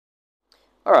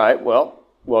All right, well,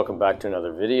 welcome back to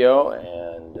another video,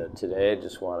 and today I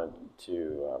just wanted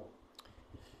to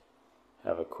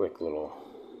have a quick little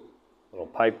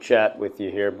pipe chat with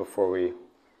you here before we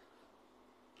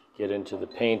get into the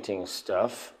painting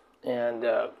stuff. And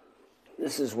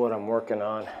this is what I'm working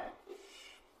on. I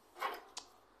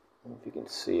don't know if you can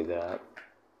see that.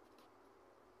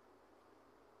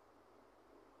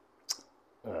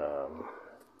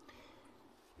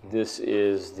 This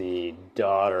is the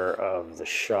daughter of the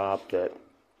shop that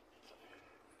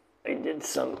I did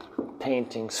some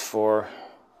paintings for,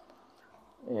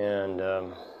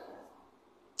 and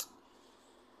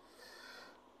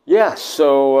yeah,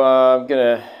 so I'm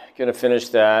gonna finish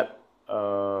that.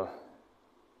 I'm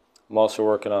also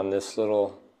working on this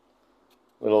little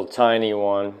tiny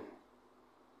one.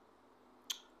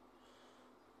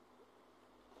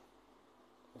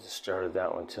 Just started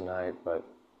that one tonight, but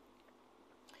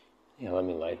yeah, let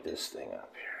me light this thing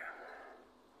up here.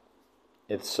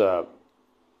 It's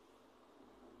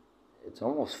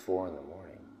almost 4 in the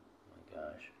morning. Oh my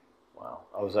gosh, wow!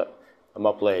 I'm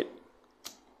up late.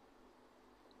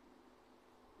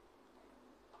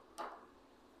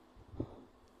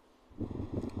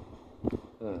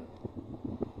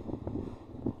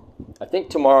 I think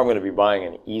tomorrow I'm going to be buying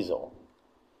an easel,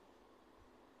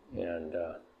 and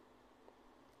I'm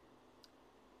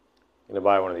going to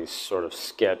buy one of these sort of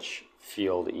sketch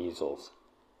field easels.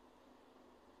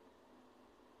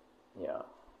 Yeah.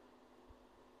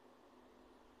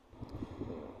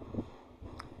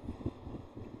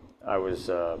 I was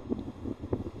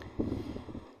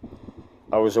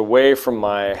away from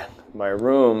my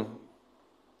room,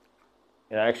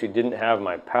 and I actually didn't have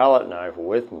my palette knife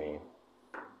with me.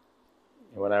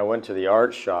 And when I went to the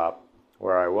art shop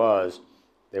where I was,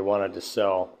 they wanted to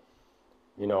sell,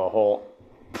 a whole,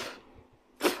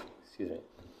 excuse me,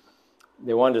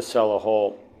 they wanted to sell a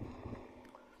whole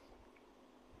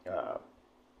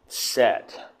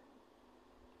set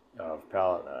of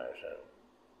palette knives.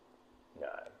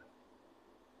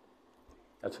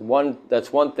 And, that's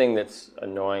one thing that's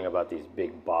annoying about these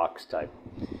big box type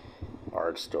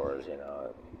art stores.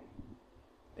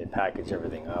 They package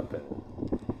everything up, and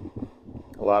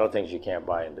a lot of things you can't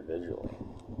buy individually.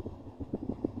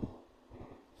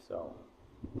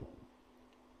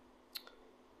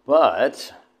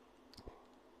 But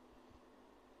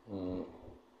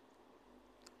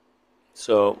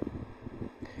so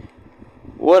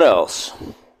what else?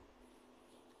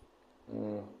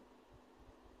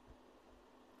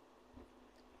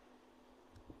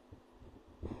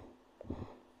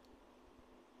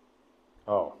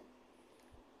 Oh,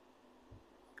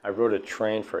 I rode a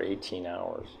train for 18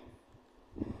 hours.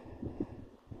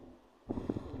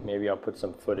 Maybe I'll put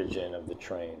some footage in of the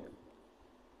train.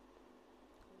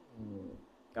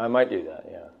 I might do that,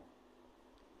 yeah.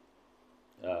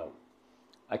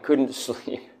 I couldn't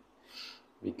sleep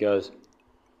because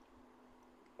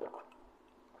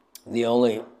the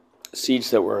only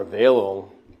seats that were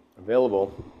available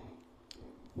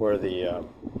were the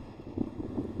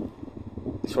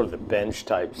sort of the bench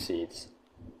type seats.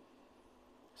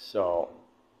 So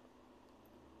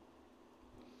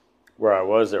where I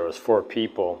was, there was 4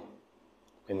 people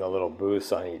in the little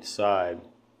booths on each side,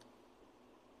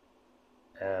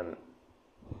 and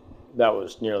that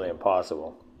was nearly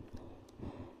impossible.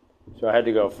 So I had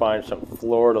to go find some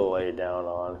floor to lay down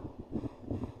on,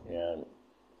 and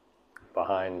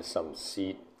behind some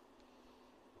seat,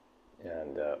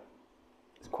 and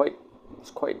it's quite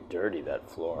dirty, that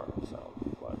floor. So,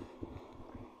 but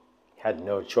had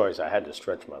no choice. I had to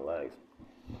stretch my legs.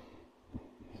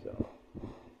 So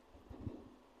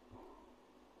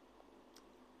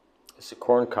it's a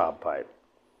corncob pipe.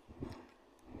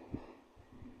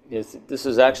 This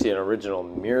is actually an original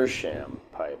Meerschaum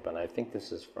pipe, and I think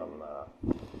this is from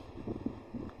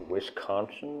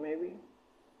Wisconsin, maybe,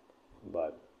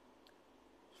 but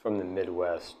it's from the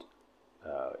Midwest,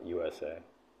 USA,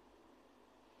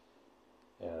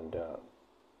 and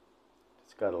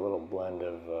it's got a little blend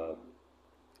of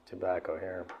tobacco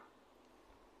here.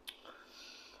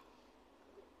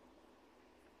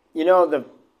 The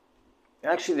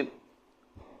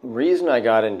reason I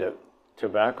got into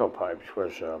tobacco pipes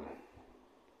was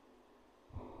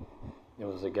it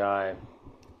was a guy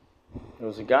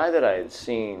that I had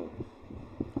seen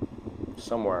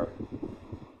somewhere.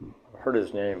 I heard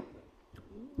his name,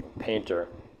 a painter.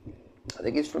 I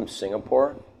think he's from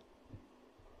Singapore.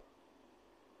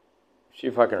 See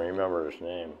if I can remember his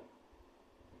name.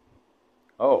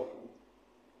 Oh,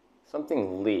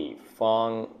 something Lee,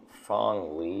 Fong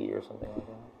Lee or something like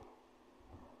that.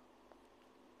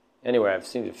 Anyway, I've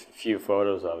seen a few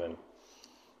photos of him,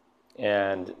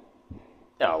 and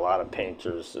yeah, a lot of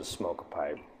painters that smoke a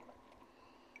pipe.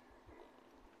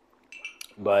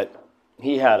 But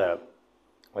he had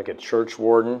like a church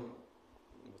warden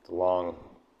with a long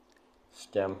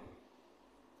stem.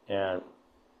 And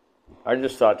I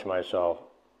just thought to myself,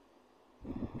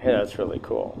 hey, that's really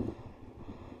cool.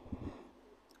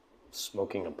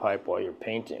 Smoking a pipe while you're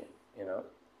painting, you know?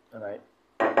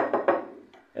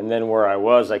 And then where I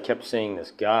was, I kept seeing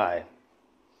this guy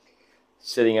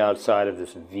sitting outside of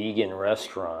this vegan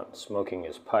restaurant smoking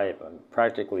his pipe. I'm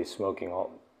practically smoking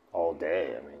all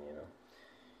day. I mean, you know.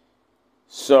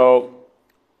 So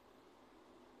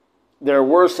there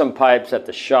were some pipes at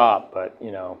the shop, but,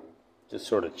 you know, just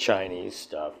sort of Chinese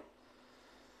stuff.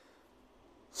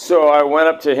 So I went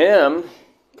up to him,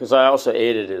 because I also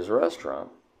ate at his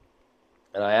restaurant,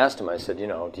 and I asked him, I said, you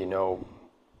know, do you know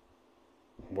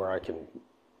where I can,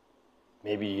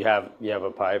 maybe you have a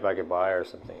pipe I could buy or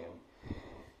something? And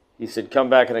he said, come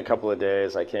back in a couple of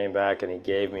days. I came back and he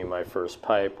gave me my first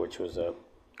pipe, which was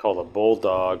called a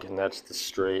bulldog, and that's the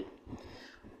straight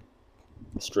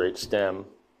stem.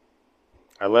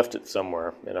 I left it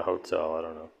somewhere in a hotel, I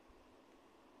don't know,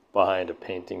 behind a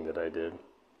painting that I did.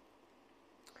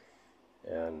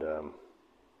 And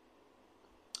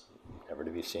never to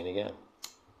be seen again.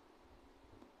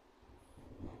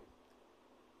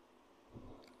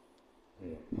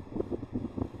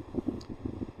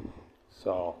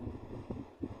 So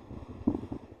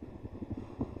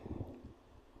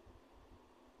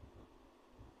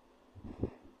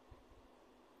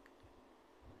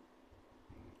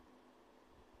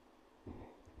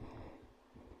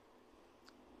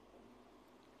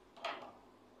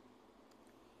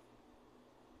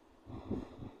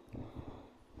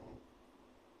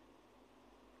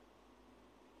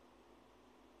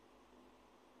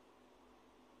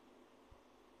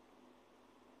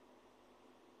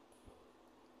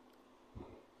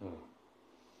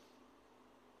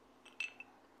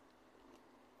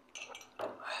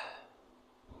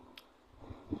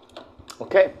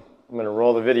okay, I'm going to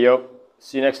roll the video.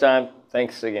 See you next time.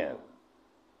 Thanks again.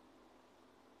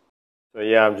 So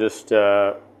yeah, I'm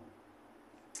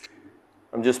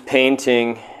just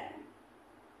painting,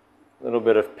 a little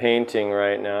bit of painting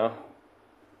right now.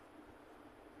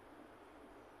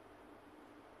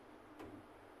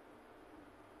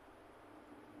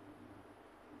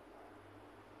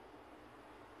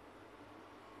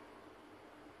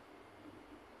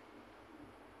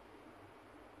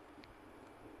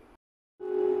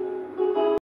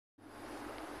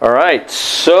 All right,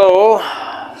 so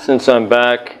since I'm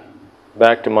back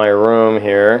to my room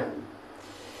here,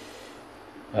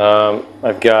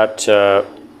 I've got a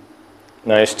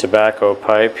nice tobacco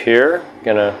pipe here.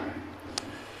 Gonna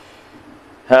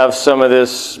have some of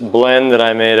this blend that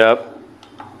I made up,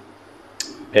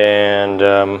 and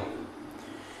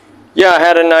yeah, I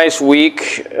had a nice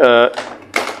week.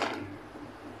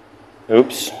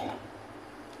 Oops, are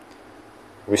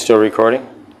we still recording?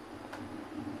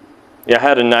 Yeah, I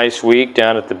had a nice week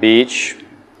down at the beach,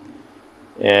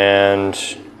 and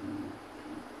it's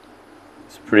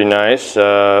pretty nice.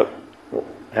 Had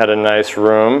a nice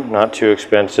room, not too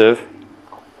expensive.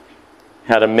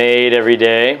 Had a maid every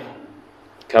day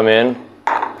come in,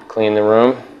 clean the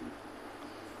room.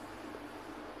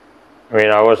 I mean,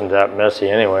 I wasn't that messy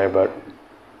anyway, but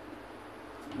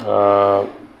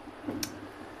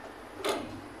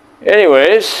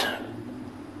anyways,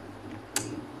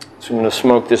 so I'm going to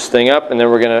smoke this thing up, and then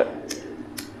we're going to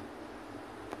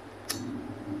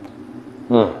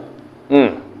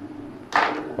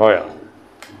oh yeah.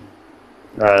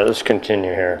 All right, let's continue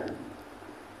here.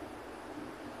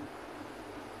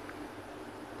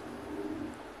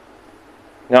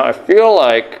 Now I feel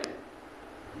like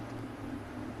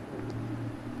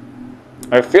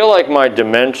my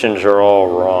dimensions are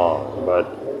all wrong, but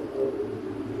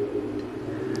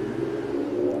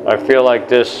I feel like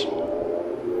this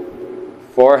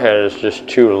forehead is just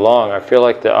too long. I feel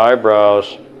like the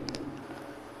eyebrows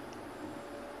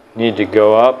need to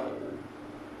go up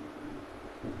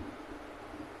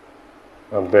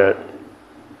a bit.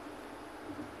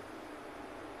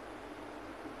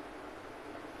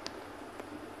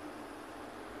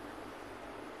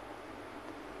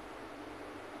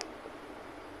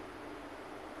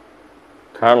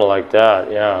 Kind of like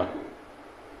that, yeah.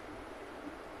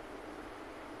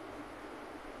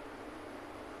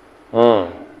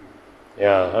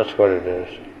 Yeah, that's what it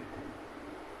is.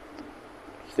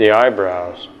 It's the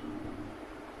eyebrows.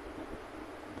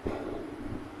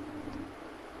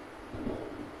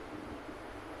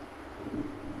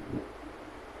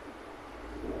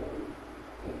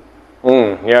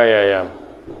 Yeah.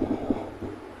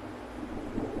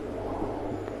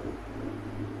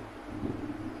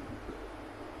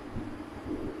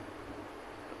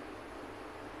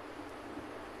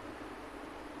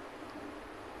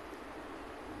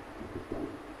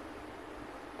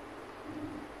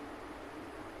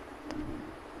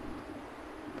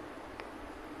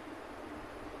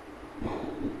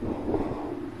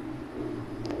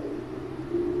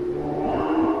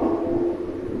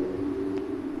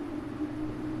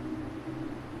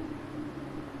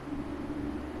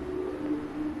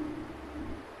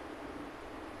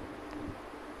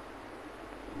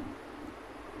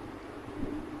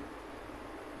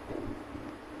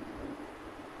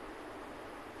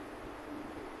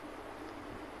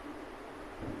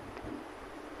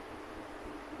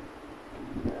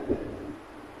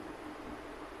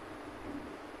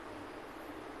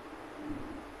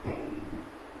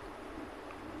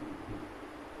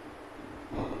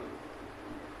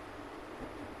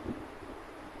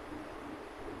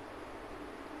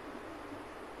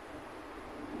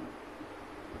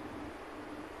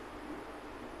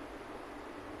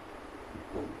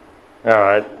 All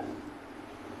right.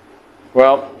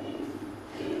 Well,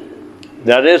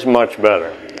 that is much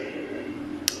better.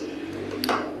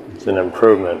 It's an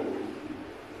improvement.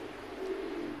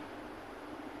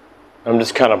 I'm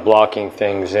just kind of blocking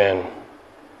things in.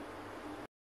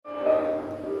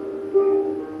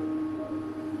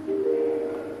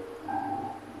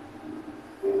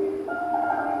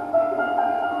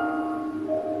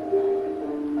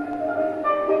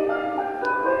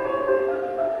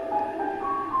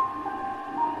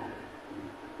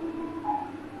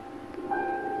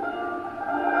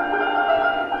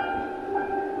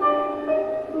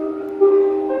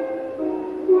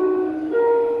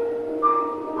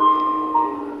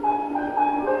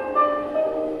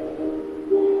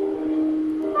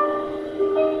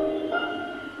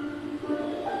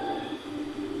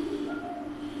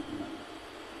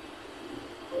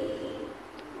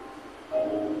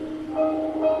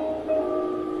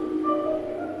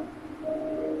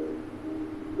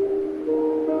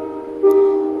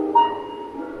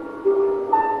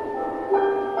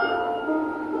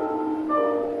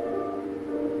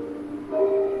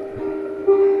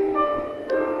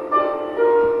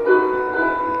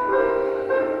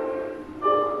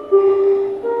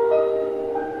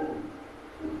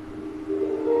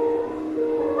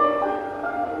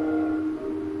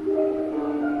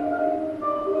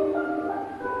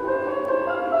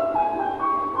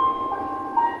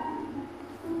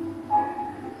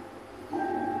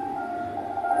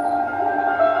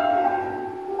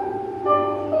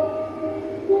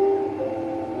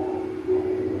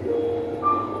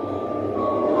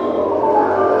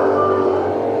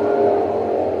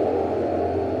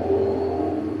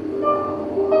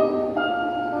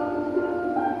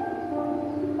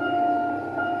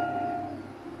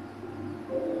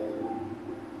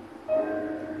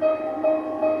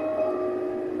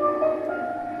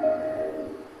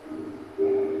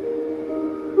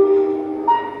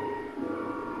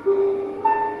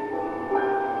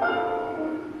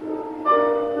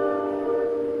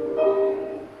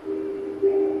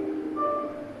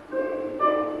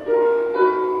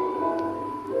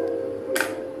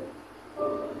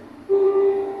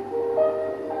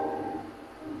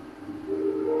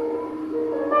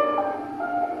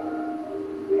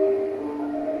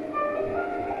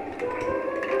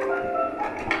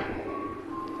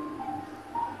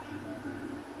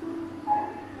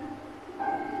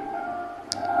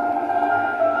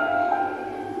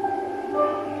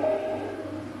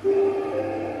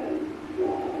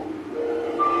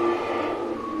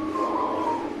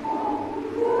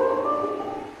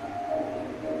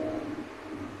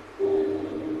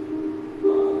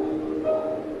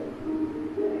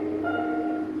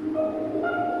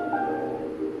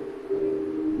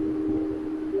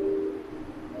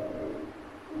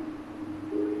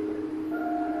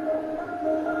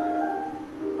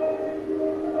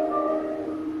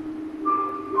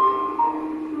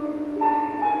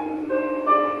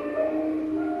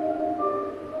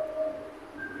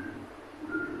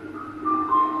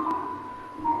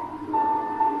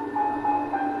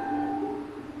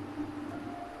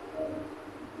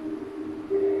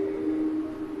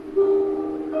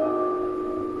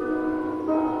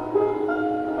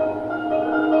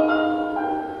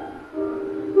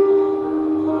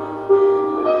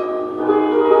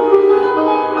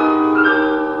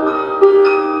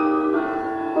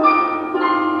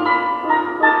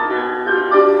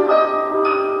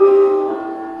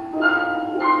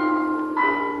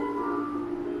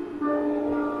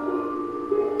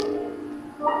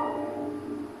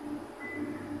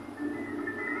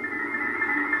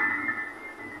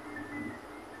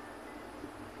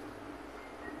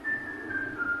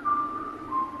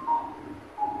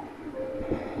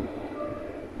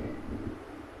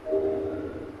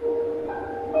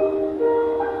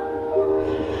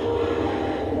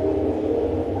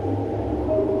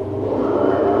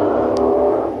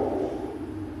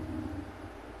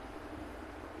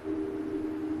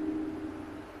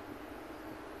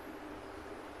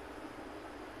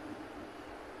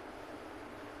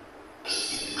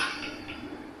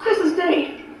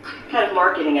 Head of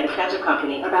marketing at a catch-up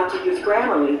company about to use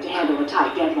Grammarly to handle a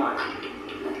tight deadline.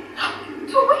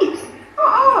 2 weeks?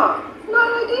 Not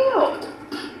ideal.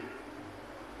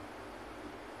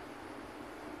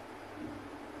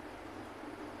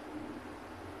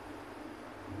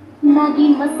 Maggi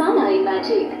masala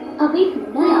magic अब एक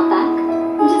नया pack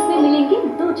जिसमें मिलेंगे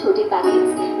 2 छोटे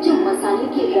packets जो मसाले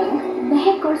के रंग,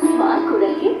 महक और स्वाद को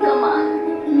रखे कमाल।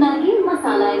 मैगी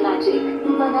मसाला मैजिक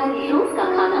बनाए रोज का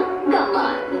खाना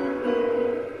कमाल।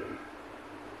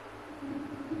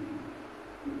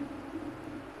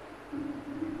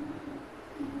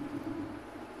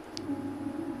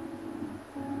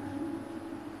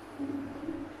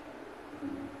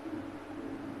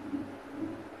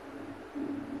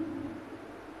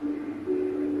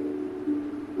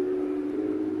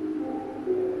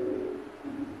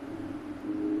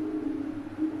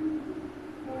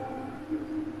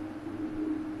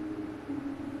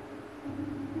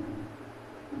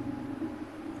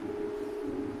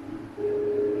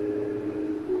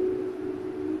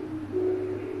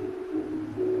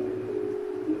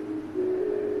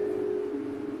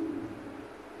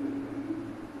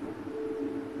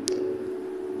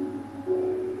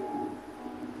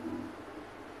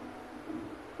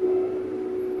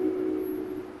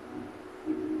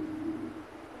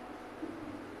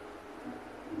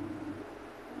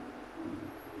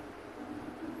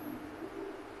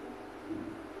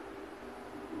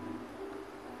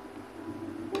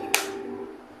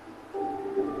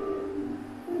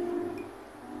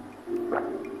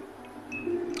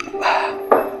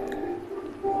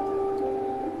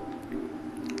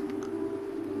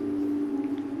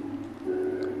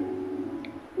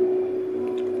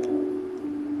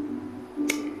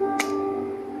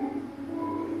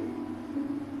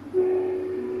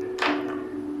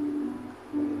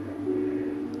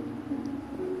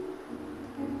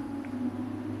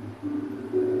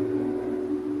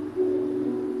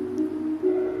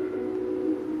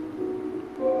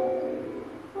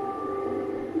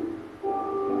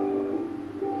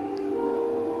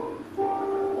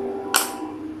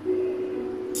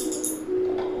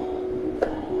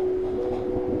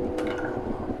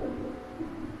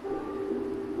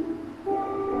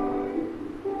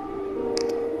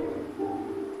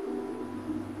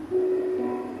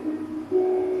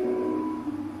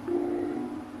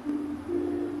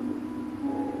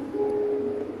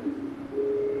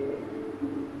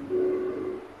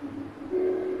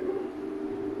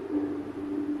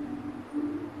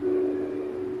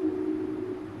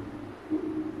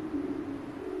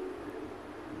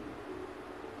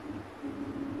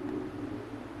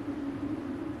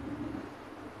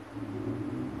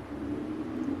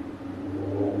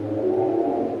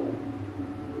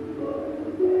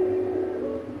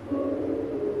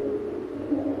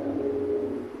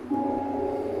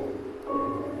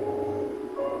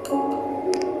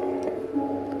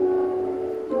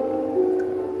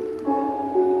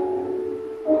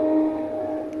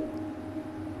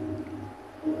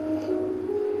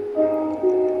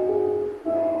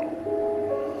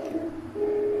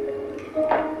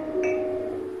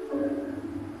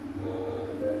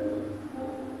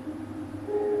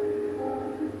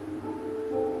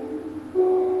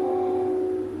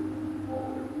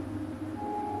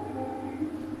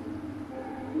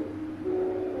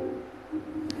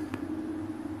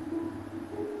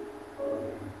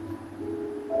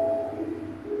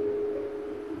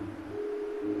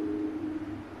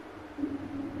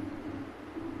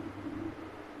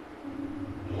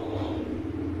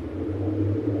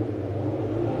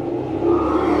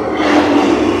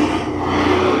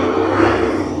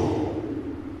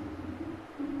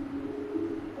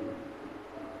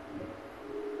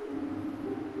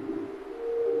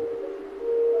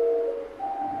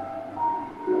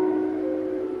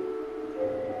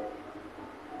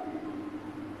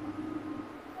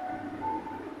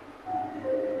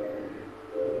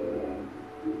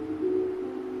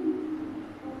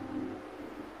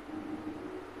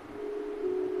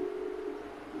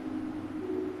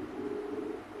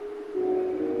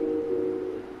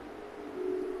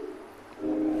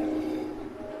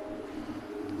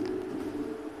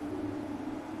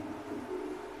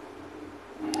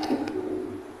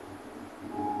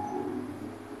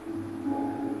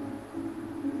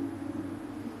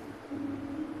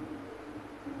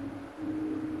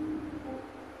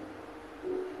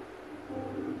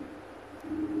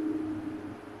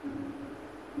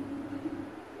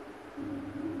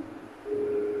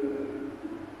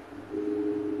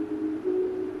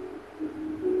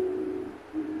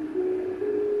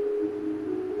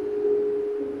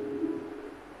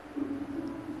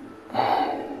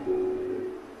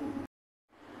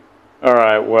 All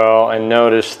right, well, I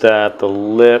noticed that the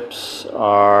lips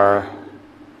are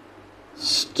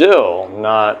still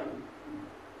not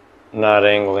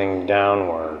angling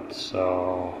downward,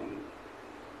 so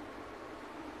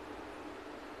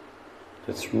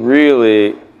it's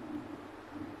really,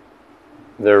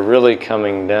 they're really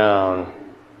coming down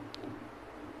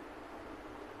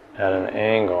at an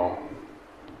angle.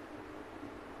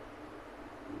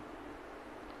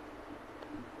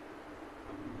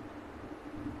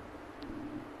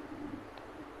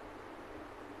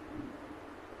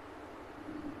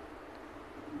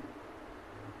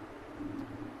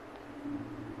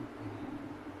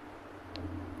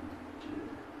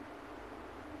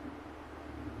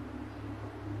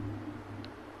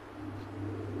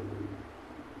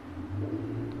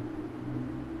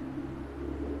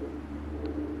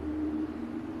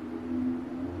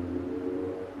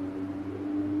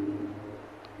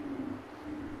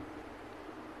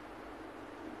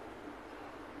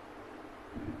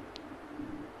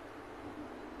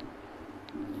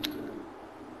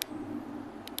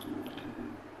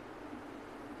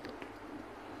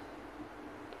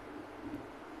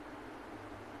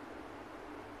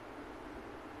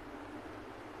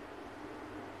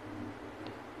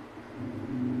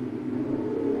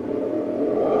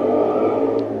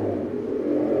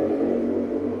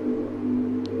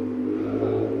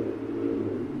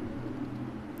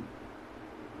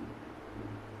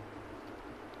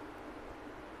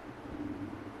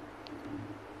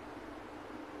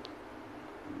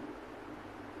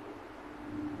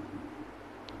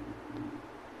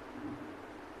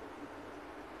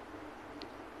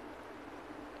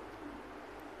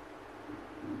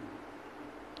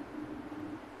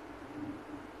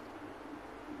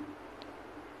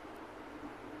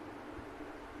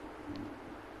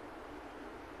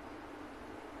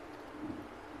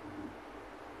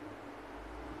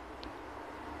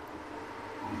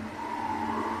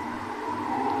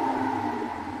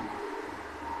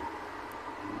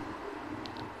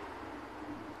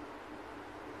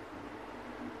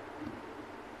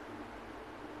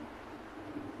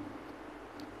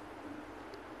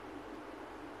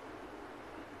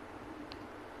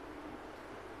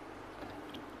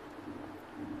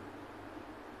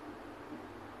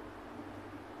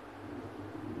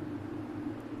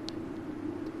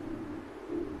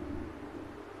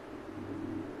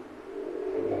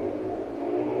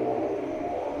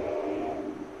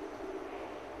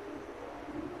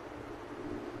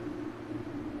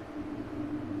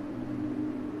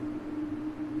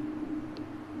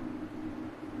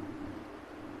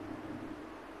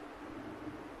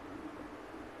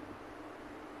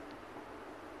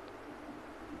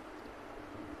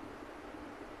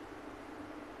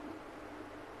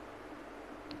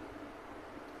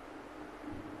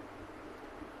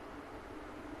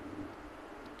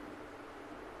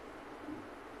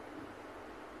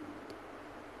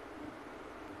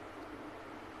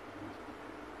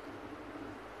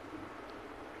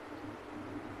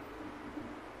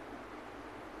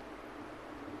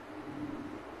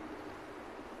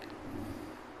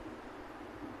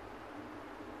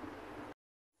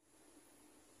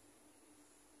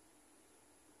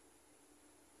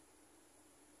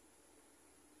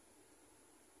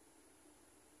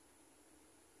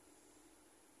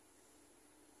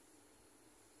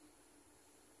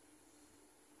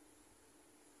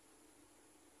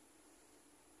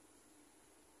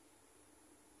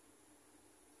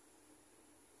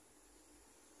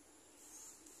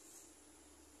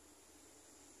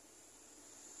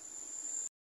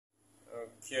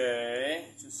 Okay,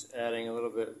 just adding a little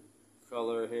bit of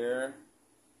color here.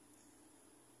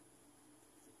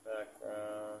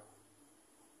 Background.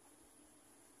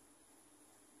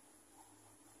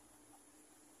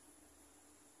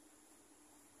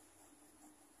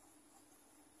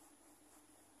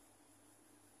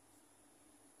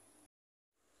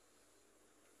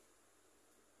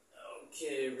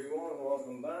 Okay, everyone,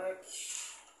 welcome back.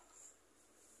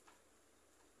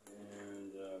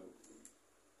 And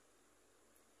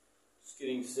just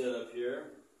getting set up here.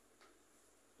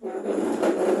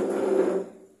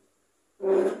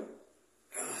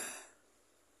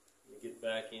 Get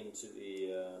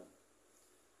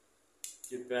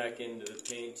back into the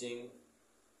painting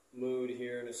mood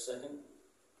here in a second.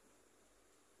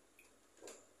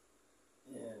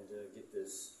 And get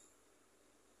this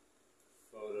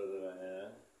photo that I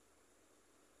had.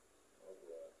 Oh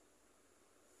boy.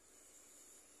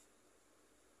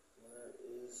 Where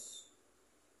is...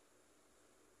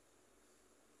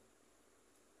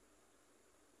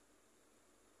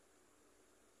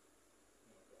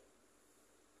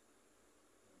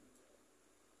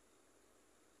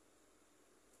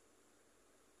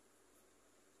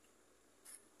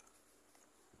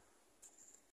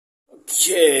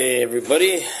 Okay,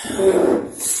 everybody.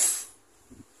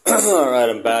 All right,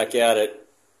 I'm back at it,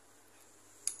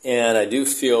 and I do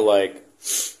feel like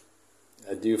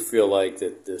that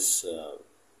this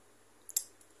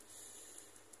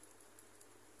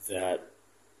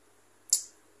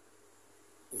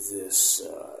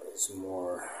is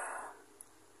more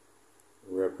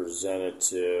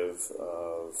representative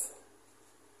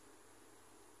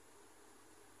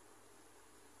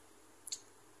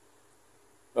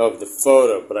of the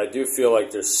photo, but I do feel like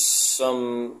there's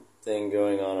something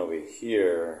going on over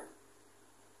here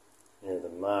near the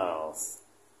mouth.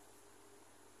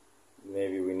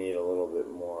 Maybe we need a little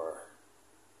bit more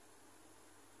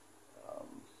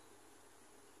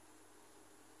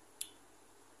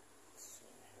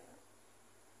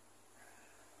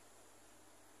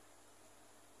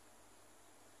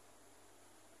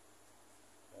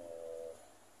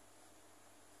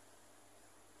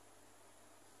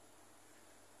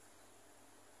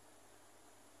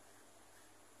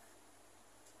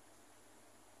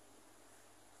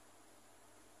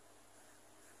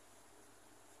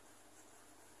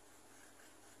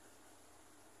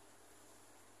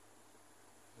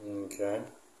okay.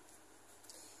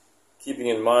 Keeping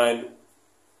in mind,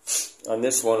 on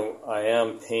this one, I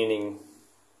am painting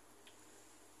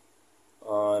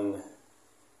on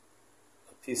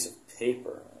a piece of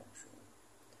paper, actually.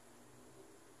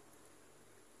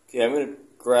 Okay, I'm going to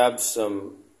grab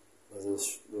some of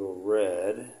this little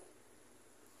red,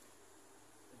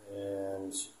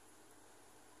 and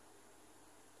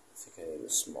I think I need a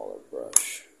smaller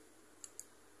brush.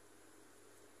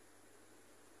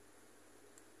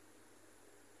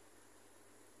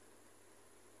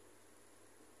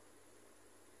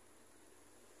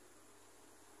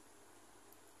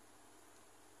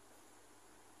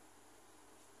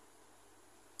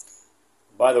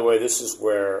 By the way, this is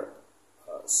where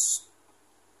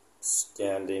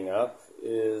standing up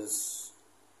is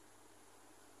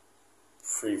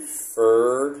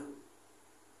preferred,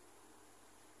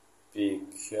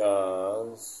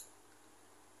 because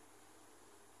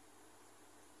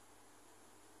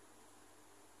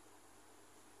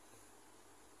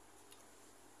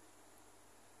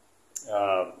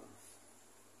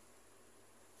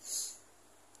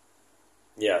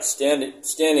yeah,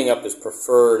 standing up is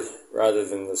preferred rather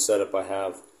than the setup I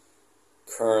have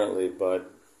currently, but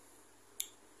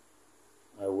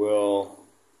I will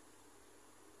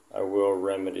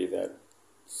remedy that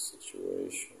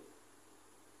situation.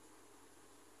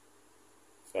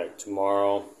 In fact,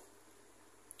 tomorrow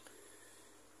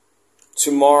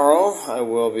I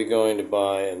will be going to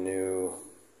buy a new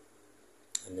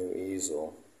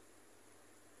easel.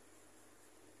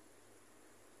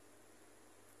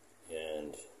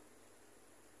 And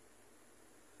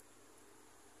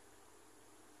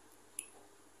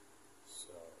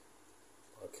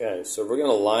okay, so we're going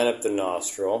to line up the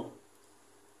nostril.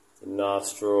 The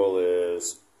nostril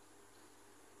is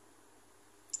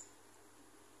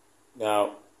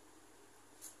now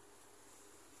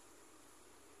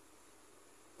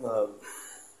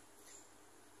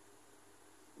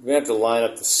we have to line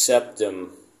up the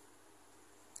septum.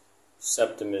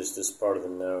 Septum is this part of the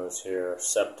nose here.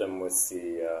 Septum with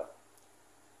the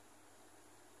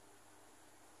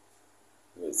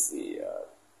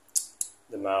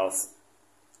mouth.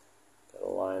 Got to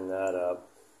line that up.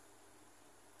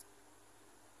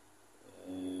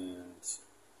 And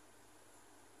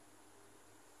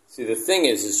see, the thing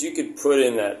is you could put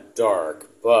in that dark,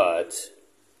 but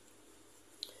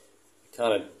I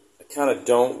kind of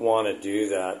don't want to do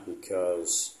that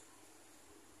because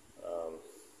I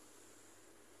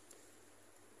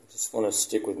just want to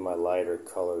stick with my lighter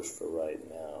colors for right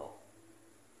now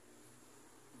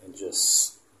and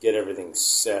just get everything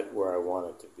set where I want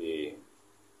it to be.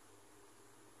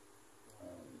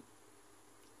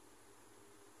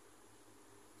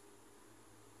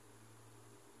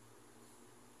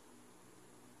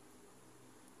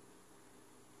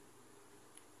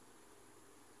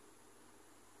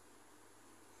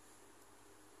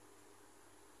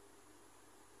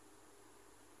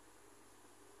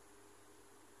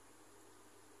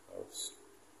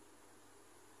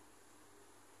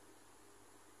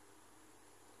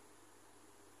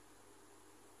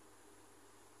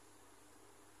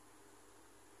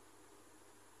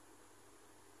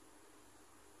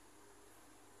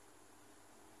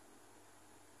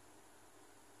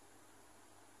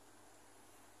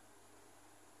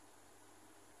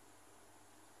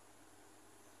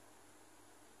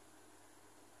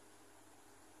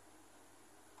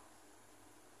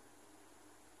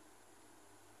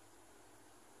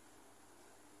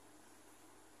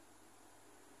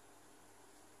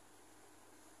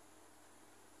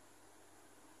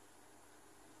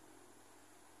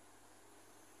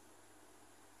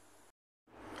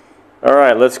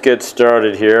 right, let's get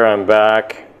started here. I'm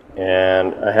back,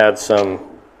 and I had some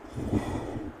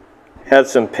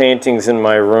paintings in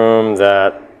my room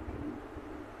that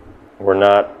were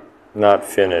not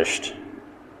finished,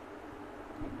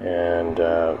 and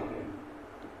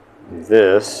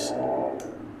this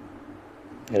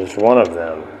is one of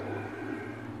them.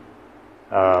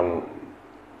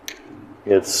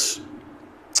 It's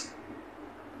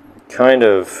kind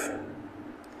of,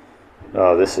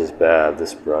 oh, this is bad.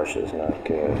 This brush is not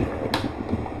good.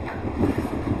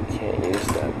 Can't use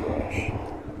that brush.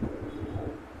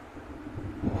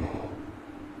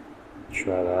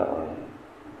 Try that one.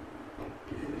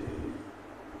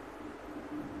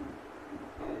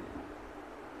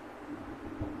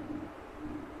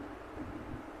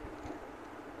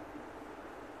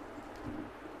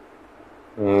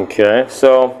 Okay,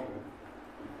 so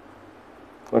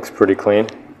looks pretty clean.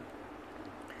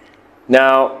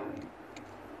 Now,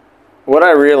 what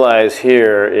I realize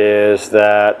here is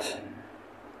that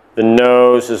the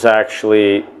nose is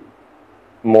actually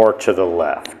more to the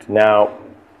left. Now,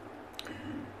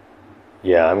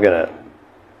 yeah, I'm gonna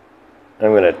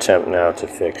attempt now to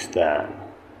fix that.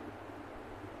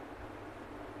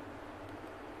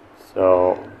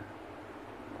 So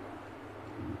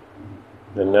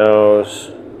the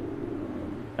nose,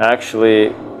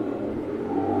 actually,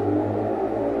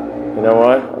 you know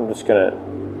what? I'm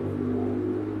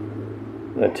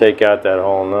gonna take out that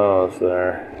whole nose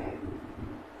there.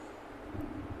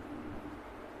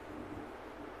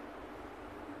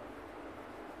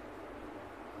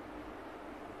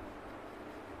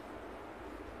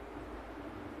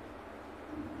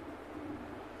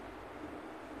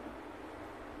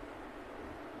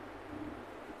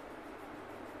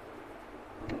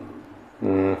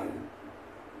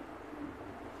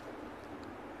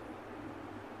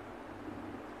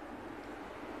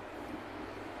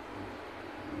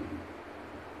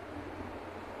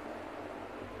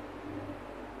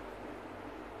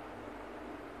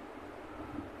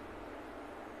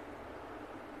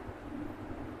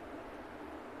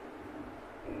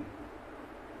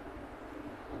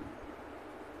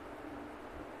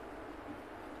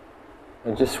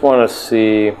 I just want to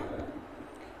see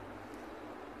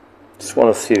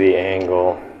the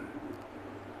angle.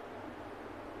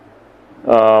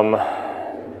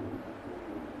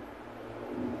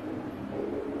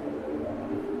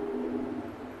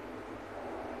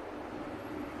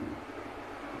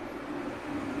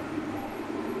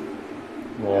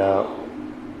 Yeah.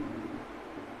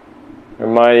 There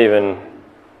might even,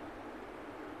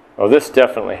 oh, this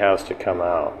definitely has to come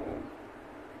out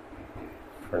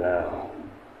for now.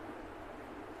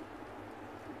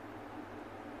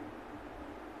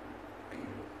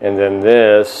 And then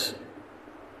this,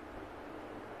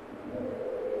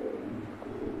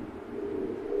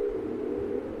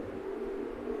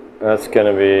 that's going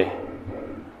to be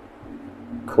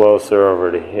closer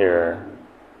over to here.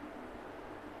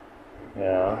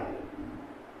 Yeah.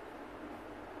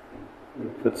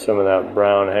 Put some of that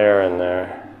brown hair in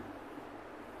there.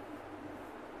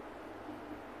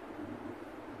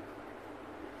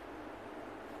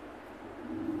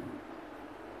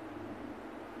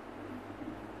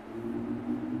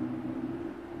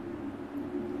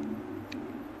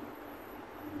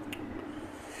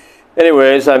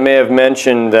 Anyways, I may have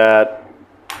mentioned that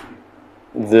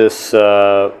this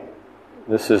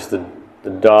is the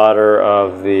daughter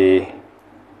of the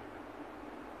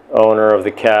owner of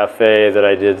the cafe that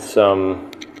I did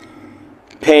some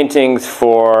paintings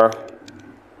for,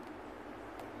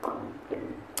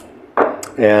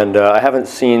 and I haven't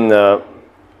seen the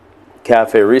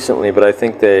cafe recently, but I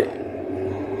think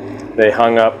they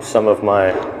hung up some of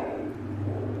my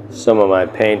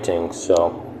paintings.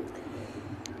 So.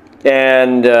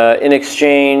 And in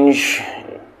exchange,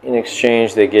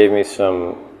 they gave me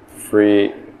some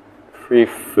free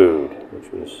food,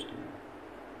 which was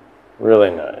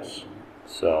really nice.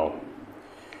 So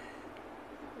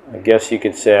I guess you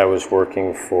could say I was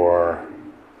working for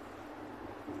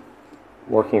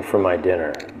my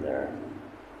dinner there.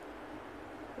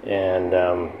 And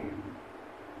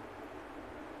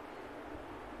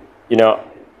you know,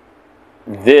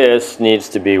 this needs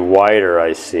to be wider.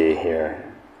 I see here.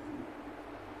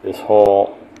 This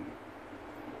whole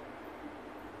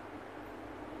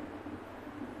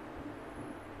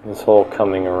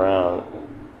coming around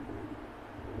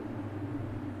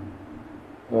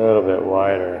a little bit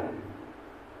wider.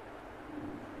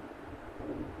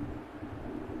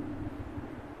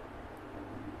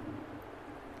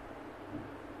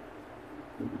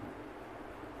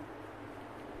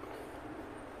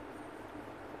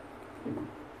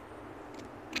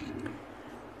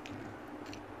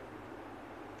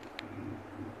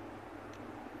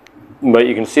 But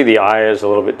you can see the eye is a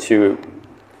little bit too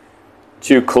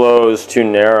closed, too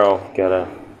narrow. Gotta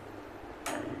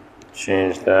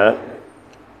change that.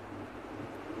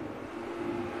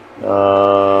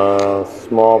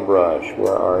 Small brush,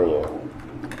 where are you?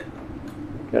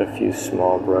 Got a few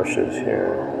small brushes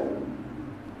here.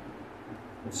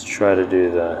 Let's try to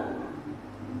do the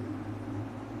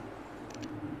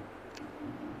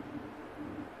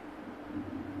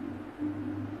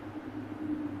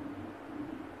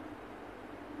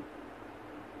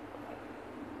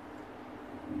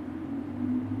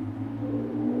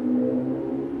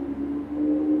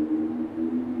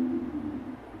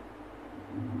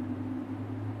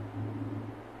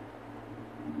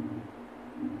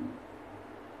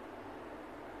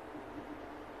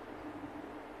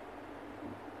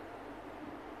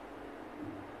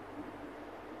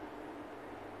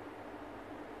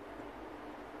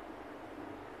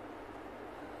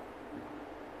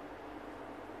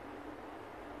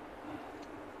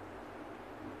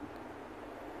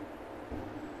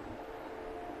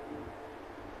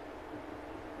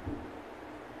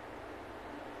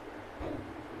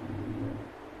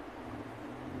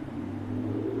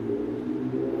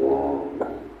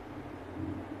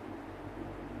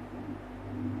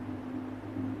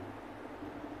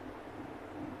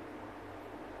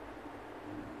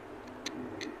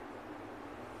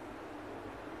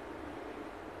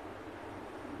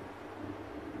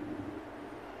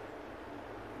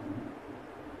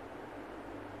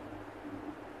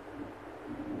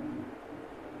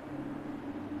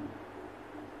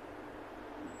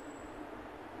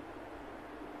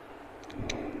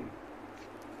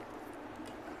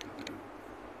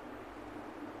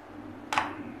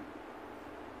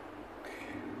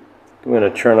I'm going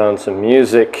to turn on some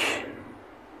music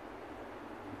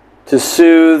to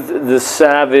soothe the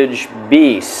savage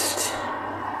beast.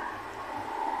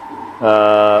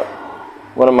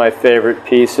 One of my favorite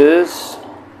pieces,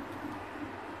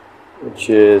 which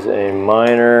is a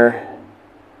minor.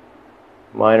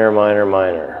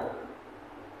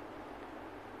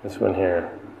 This one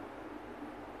here.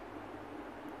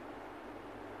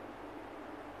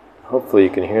 Hopefully you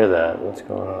can hear that. What's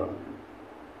going on?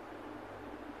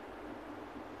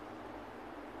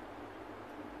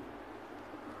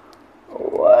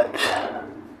 What?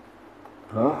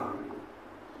 Huh?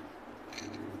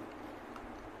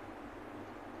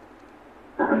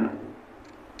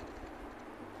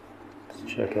 Let's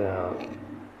check it out.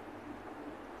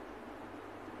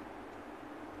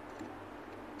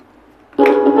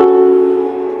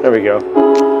 There we go.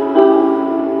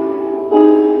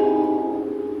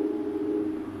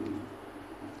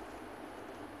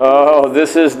 Oh,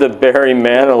 this is the Barry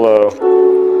Manilow.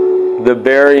 The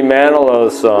Barry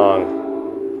Manilow song.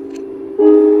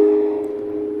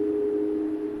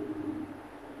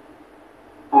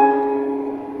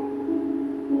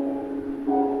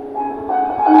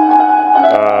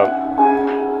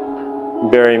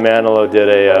 Barry Manilow did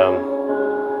a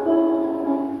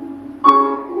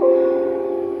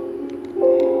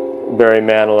Barry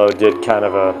Manilow did kind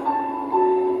of a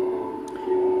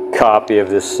copy of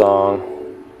this song.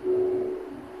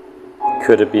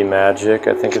 Could It Be Magic,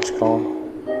 I think it's called.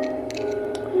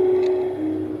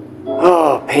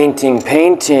 Oh, painting.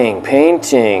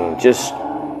 Just,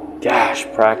 gosh,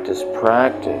 practice.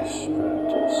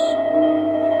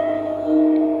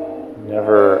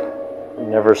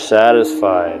 Never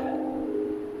satisfied.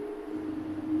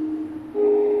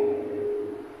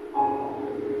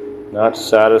 Not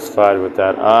satisfied with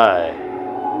that eye.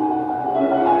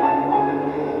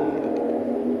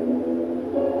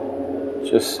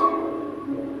 Just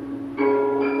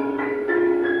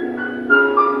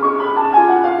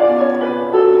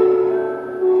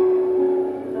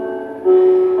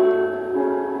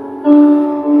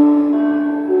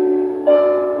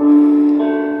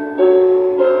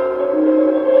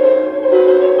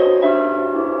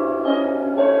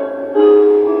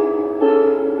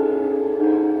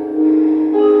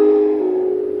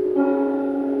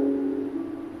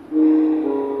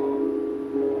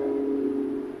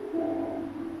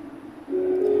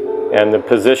and the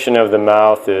position of the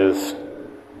mouth is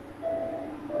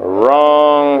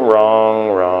wrong,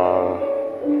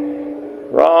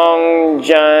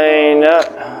 Gina.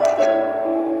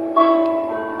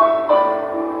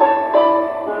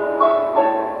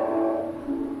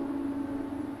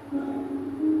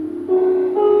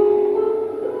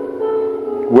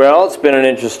 Well, it's been an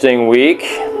interesting week.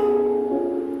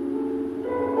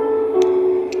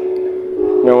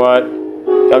 You know what?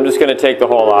 I'm just going to take the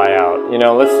whole eye out. You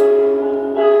know,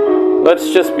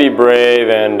 let's just be brave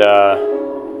and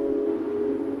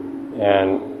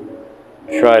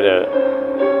try to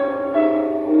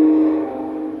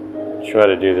Try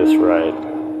to do this right.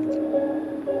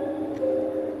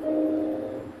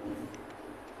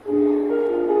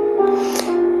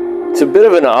 It's a bit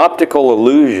of an optical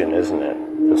illusion, isn't it?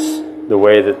 The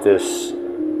way that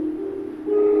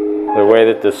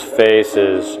this face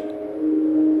is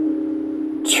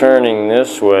turning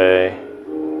this way.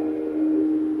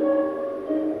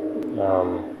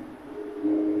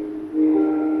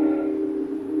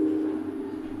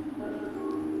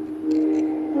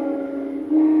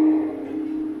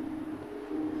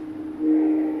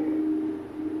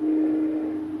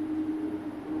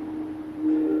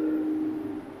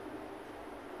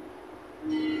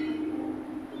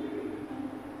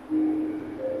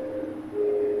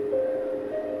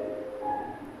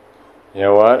 You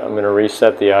know what? I'm going to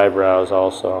reset the eyebrows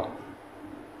also.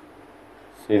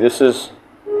 See, this is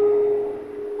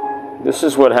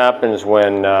what happens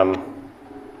when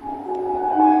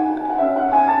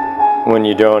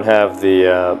you don't have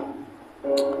the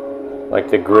like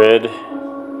the grid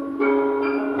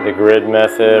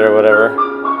method or whatever.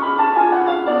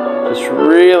 Just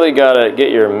really got to get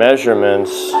your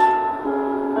measurements.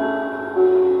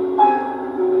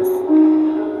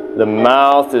 The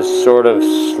mouth is sort of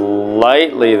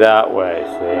slightly that way,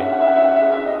 see?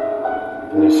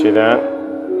 Can you see that?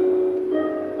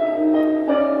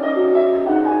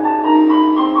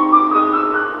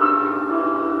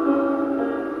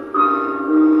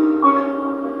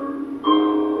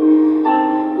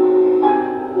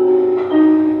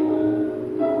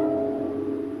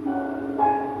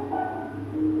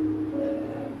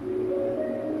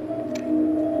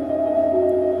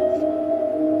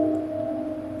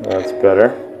 That's better.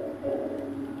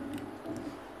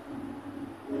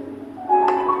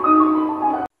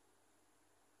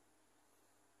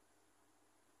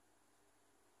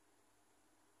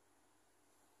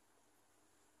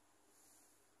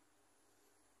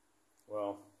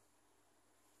 Well,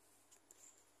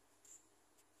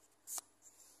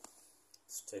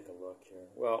 let's take a look here.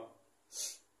 Well,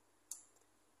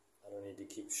 I don't need to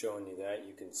keep showing you that.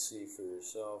 You can see for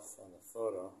yourself on the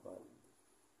photo, but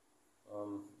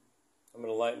I'm going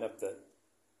to lighten up the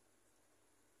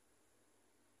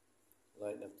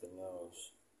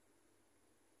nose.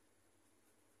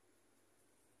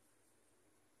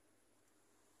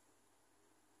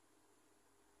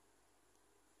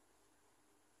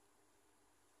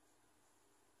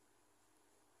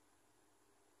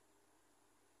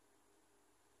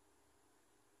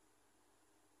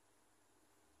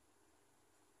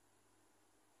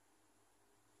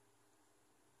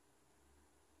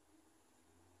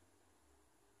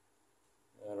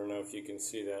 I don't know if you can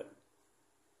see that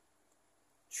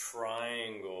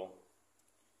triangle,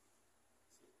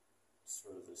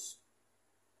 sort of this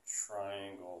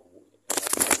triangle.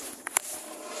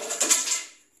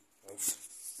 Oops.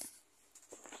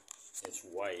 It's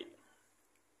white.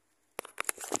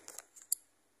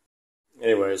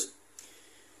 Anyways,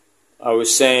 I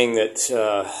was saying that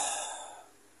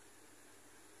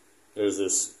there's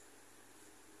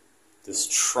this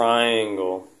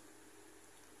triangle.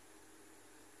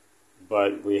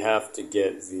 But we have to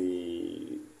get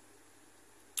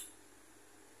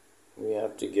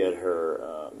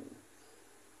her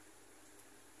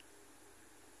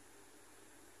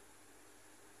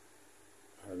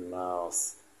her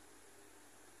mouth.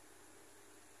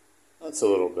 That's a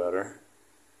little better.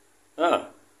 Ah,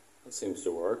 that seems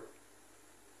to work.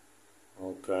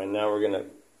 Okay, now we're gonna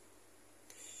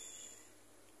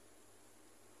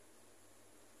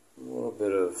a little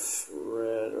bit of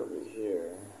red over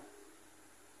here.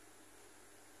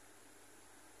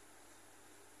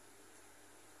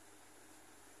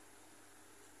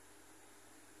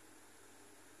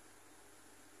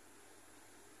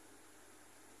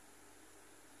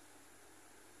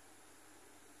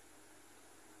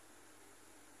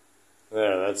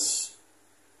 There,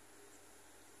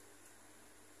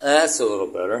 that's a little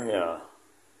better, yeah.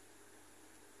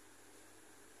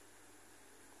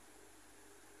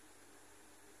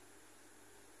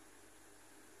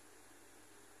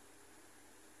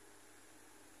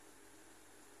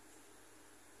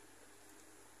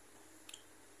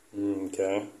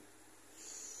 Okay.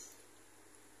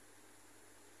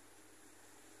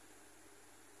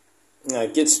 Now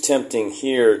it gets tempting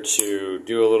here to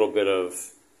do a little bit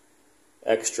of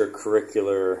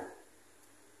extracurricular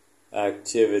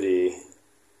activity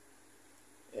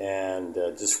and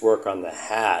just work on the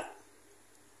hat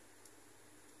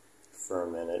for a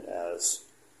minute as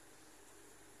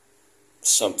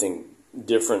something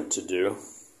different to do.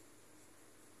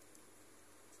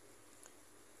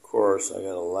 Of course, I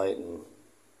gotta lighten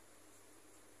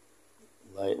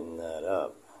that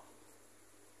up.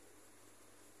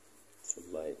 It's a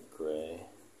light gray.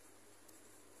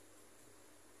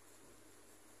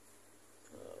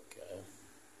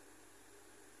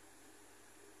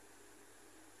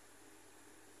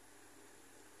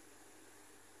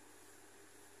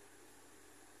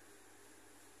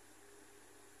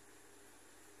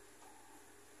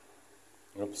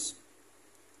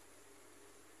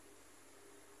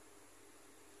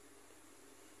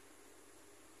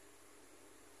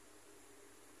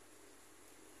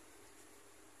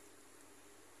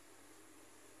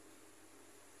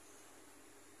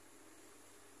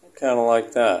 kind of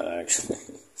like that, actually.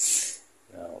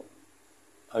 No,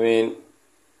 I mean,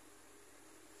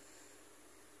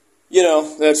 you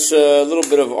know, that's a little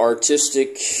bit of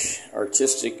artistic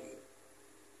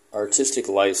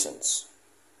license.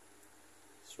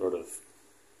 Sort of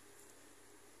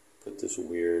put this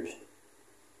weird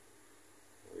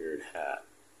hat.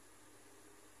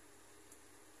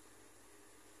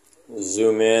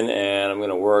 Zoom in, and I'm going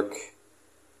to work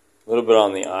a little bit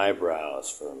on the eyebrows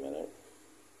for a minute.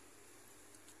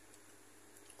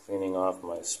 Cleaning off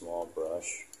my small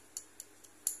brush.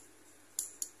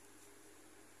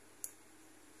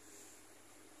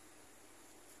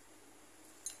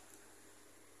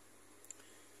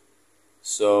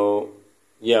 So,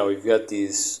 yeah, we've got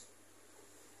these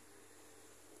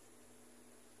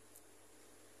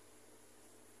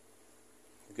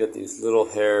little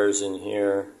hairs in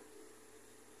here.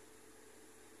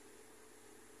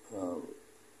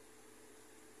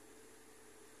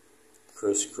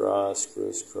 Crisscross,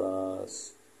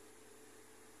 crisscross.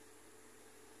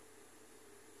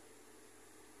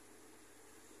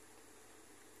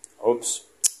 Oops.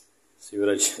 See what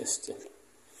I just did?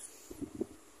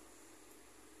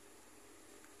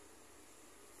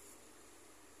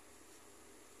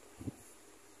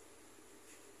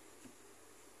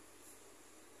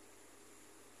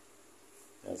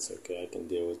 That's okay, I can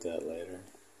deal with that later.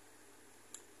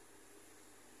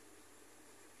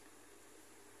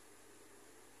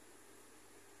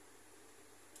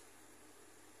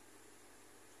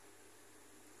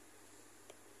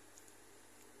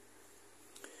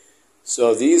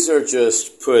 So these are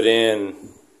just put in,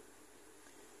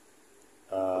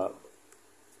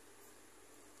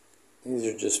 these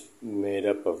are just made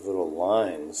up of little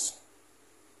lines,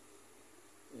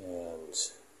 and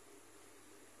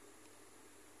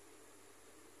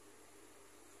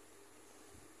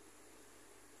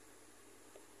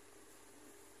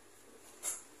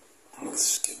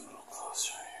let's get a little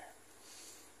closer here.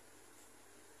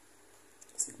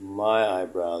 I think my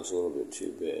eyebrow's a little bit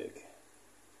too big.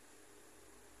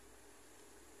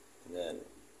 And then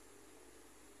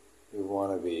we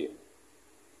want to be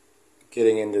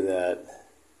getting into that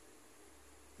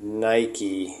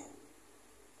Nike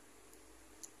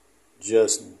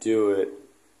just do it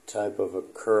type of a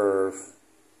curve.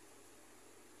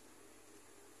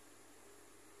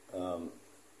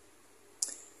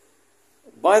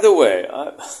 By the way,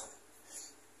 I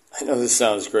know this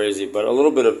sounds crazy, but a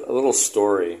little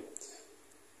story.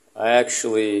 I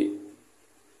actually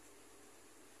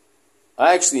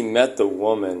met the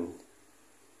woman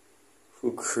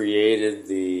who created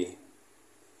the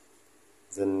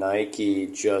Nike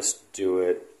Just Do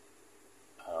It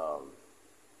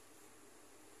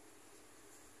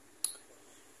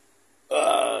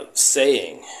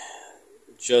saying.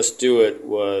 Just Do It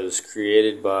was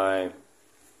created by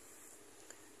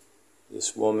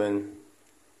this woman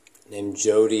named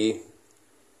Jodie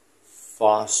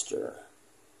Foster,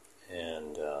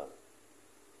 and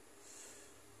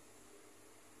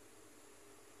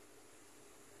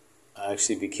I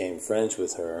actually became friends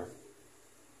with her.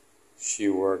 She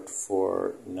worked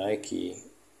for Nike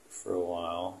for a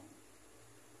while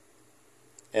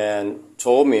and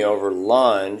told me over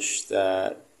lunch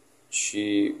that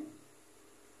she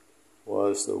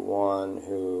was the one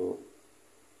who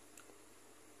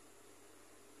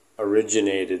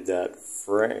originated that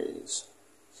phrase.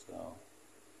 So,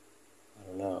 I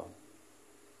don't know.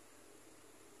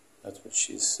 That's what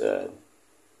she said.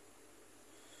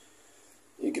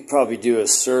 You could probably do a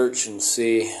search and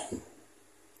see if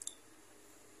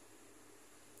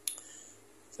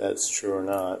that's true or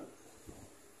not.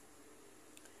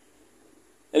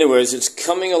 Anyways, it's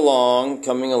coming along,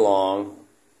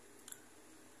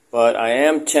 but I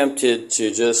am tempted to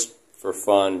just, for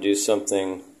fun, do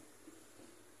something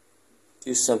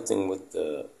with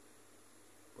the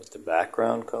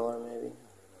background color, maybe.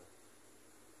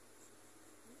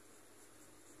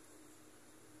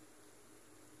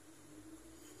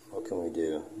 What can we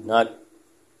do? Not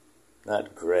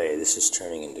gray. This is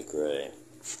turning into gray.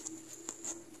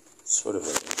 Sort of an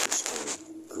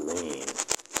interesting green.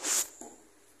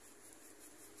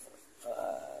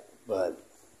 But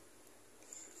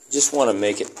I just want to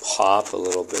make it pop a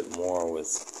little bit more with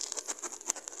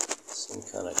some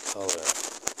kind of color.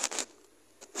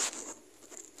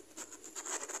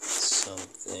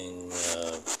 Something,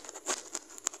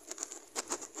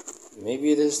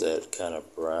 maybe it is that kind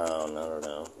of brown, I don't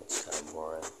know, it's kind of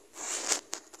boring.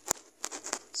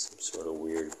 Some sort of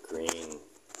weird green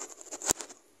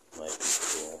might be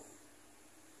cool.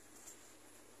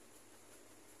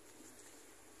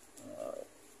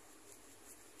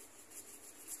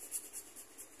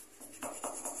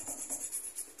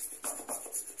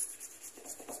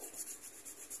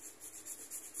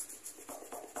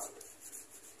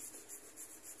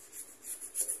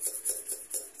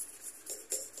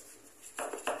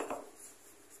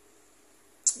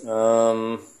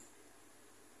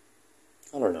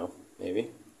 I don't know, maybe.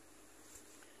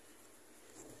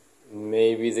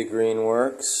 Maybe the green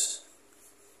works.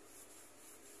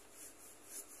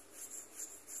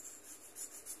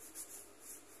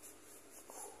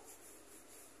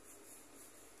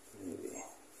 Maybe.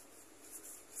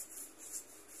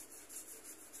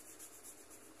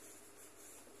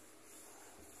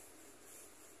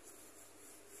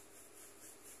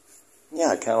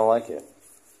 Yeah, I kind of like it.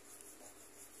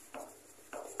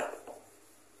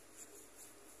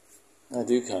 I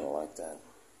do kind of like that.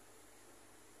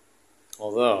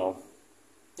 Although,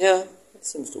 yeah, it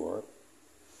seems to work.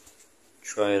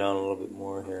 Try it on a little bit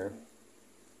more here.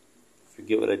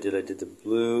 Forget what I did. I did the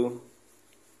blue.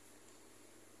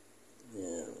 Yeah,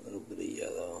 a little bit of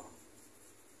yellow.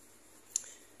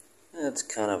 That's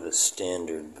kind of a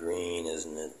standard green,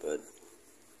 isn't it? But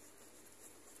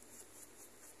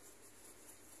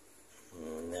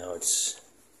now it's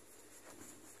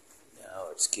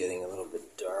getting a little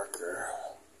bit darker.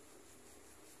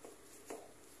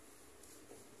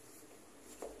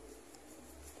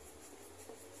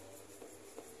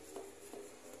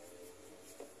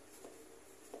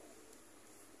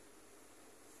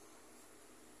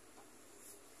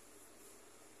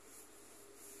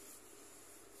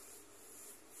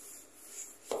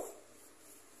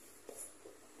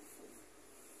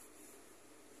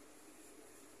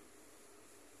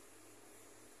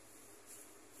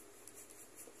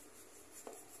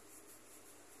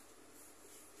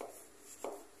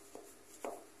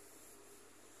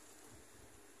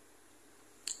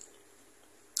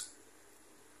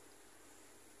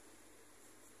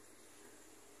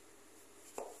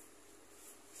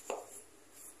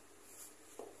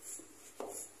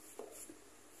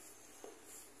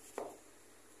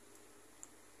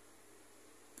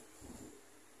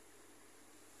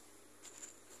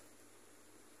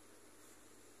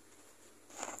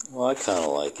 Well, I kind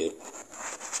of like it.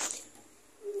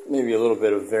 Maybe a little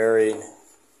bit of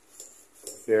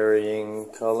varying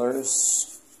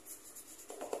colors.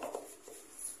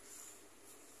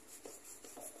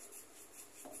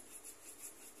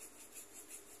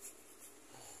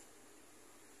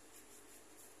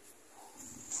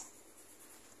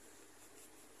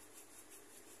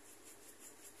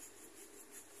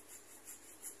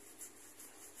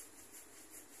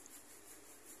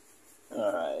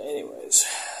 Alright, anyways.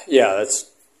 Yeah, that's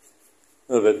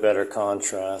a little bit better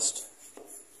contrast.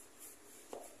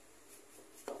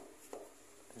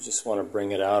 I just want to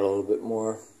bring it out a little bit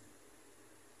more.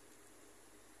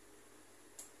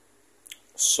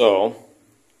 So, I'm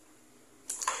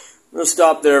going to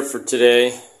stop there for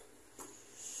today.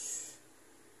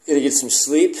 Gotta get some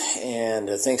sleep, and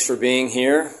thanks for being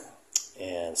here,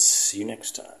 and see you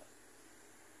next time.